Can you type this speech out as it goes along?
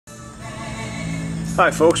Hi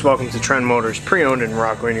folks, welcome to Trend Motors Pre-Owned in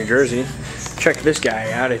Rockaway, New Jersey. Check this guy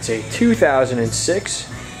out. It's a 2006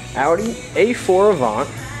 Audi A4 Avant,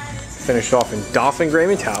 finished off in dolphin gray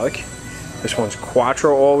metallic. This one's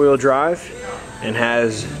quattro all-wheel drive and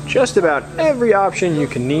has just about every option you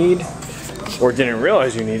can need or didn't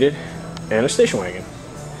realize you needed, and a station wagon.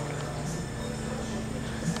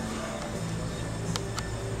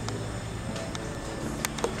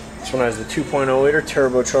 This one has the 2.0 liter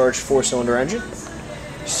turbocharged 4-cylinder engine,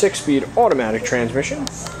 6-speed automatic transmission,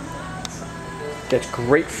 gets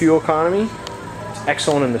great fuel economy, it's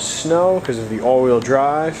excellent in the snow because of the all-wheel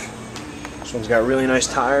drive. This one's got really nice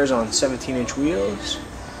tires on 17-inch wheels.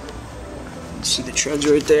 You see the treads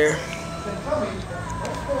right there.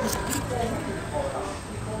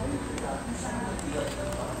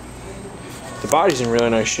 The body's in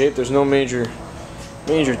really nice shape. There's no major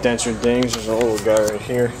dents or dings. There's a little guy right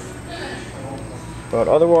here. But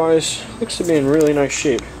otherwise, looks to be in really nice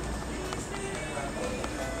shape.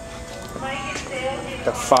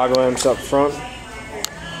 Got fog lamps up front.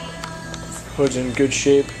 Hood's in good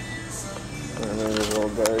shape. And then there's a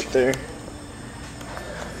little guy right there.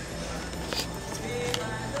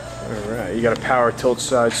 Alright, you got a power tilt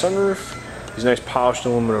side sunroof. These nice polished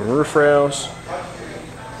aluminum roof rails.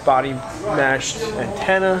 Body matched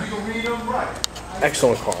antenna.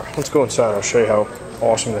 Excellent car. Let's go inside. I'll show you how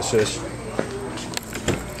awesome this is.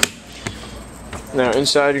 Now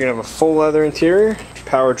inside you're going to have a full leather interior,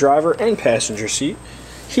 power driver and passenger seat,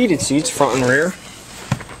 heated seats front and rear.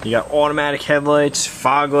 You got automatic headlights,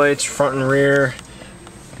 fog lights front and rear,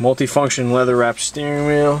 multifunction leather wrapped steering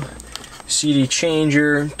wheel, CD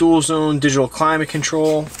changer, dual zone digital climate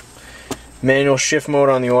control, manual shift mode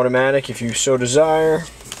on the automatic if you so desire.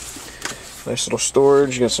 Nice little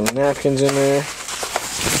storage, you got some napkins in there.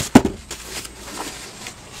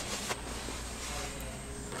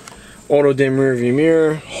 Autodim rearview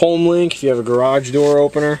mirror, home link. If you have a garage door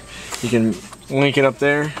opener, you can link it up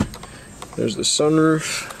there. There's the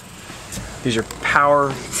sunroof. These are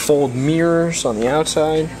power fold mirrors on the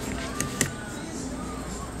outside.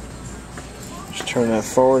 Just turn that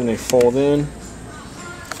forward and they fold in.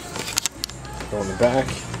 Go on the back.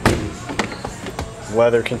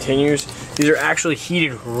 Leather continues. These are actually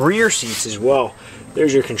heated rear seats as well.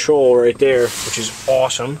 There's your control right there, which is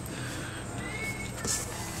awesome.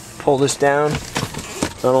 Pull this down.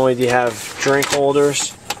 Not only do you have drink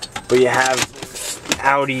holders, but you have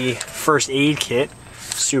Audi first aid kit.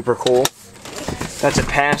 Super cool. That's a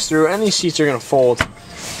pass-through, and these seats are going to fold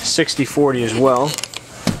 60-40 as well,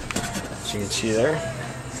 as you can see there.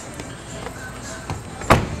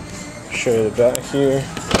 Show you the back here.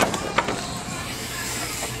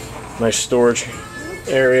 Nice storage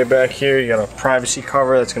area back here. You got a privacy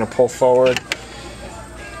cover that's going to pull forward.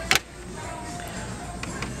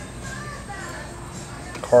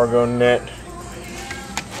 Cargo net.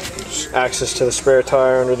 Just access to the spare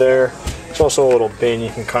tire under there. There's also a little bin you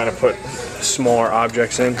can kind of put smaller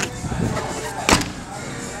objects in.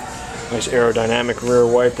 Nice aerodynamic rear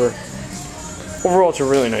wiper. Overall, it's a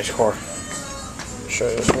really nice car. I'll show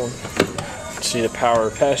you this one. See the power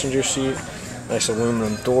passenger seat. Nice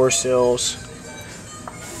aluminum door sills.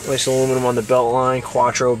 Nice aluminum on the belt line.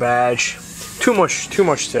 Quattro badge. Too much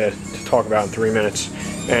to talk about in 3 minutes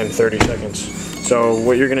and 30 seconds. So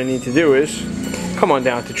what you're going to need to do is come on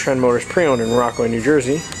down to Trend Motors Preowned in Rockaway, New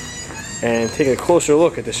Jersey, and take a closer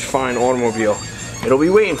look at this fine automobile. It'll be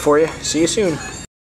waiting for you. See you soon.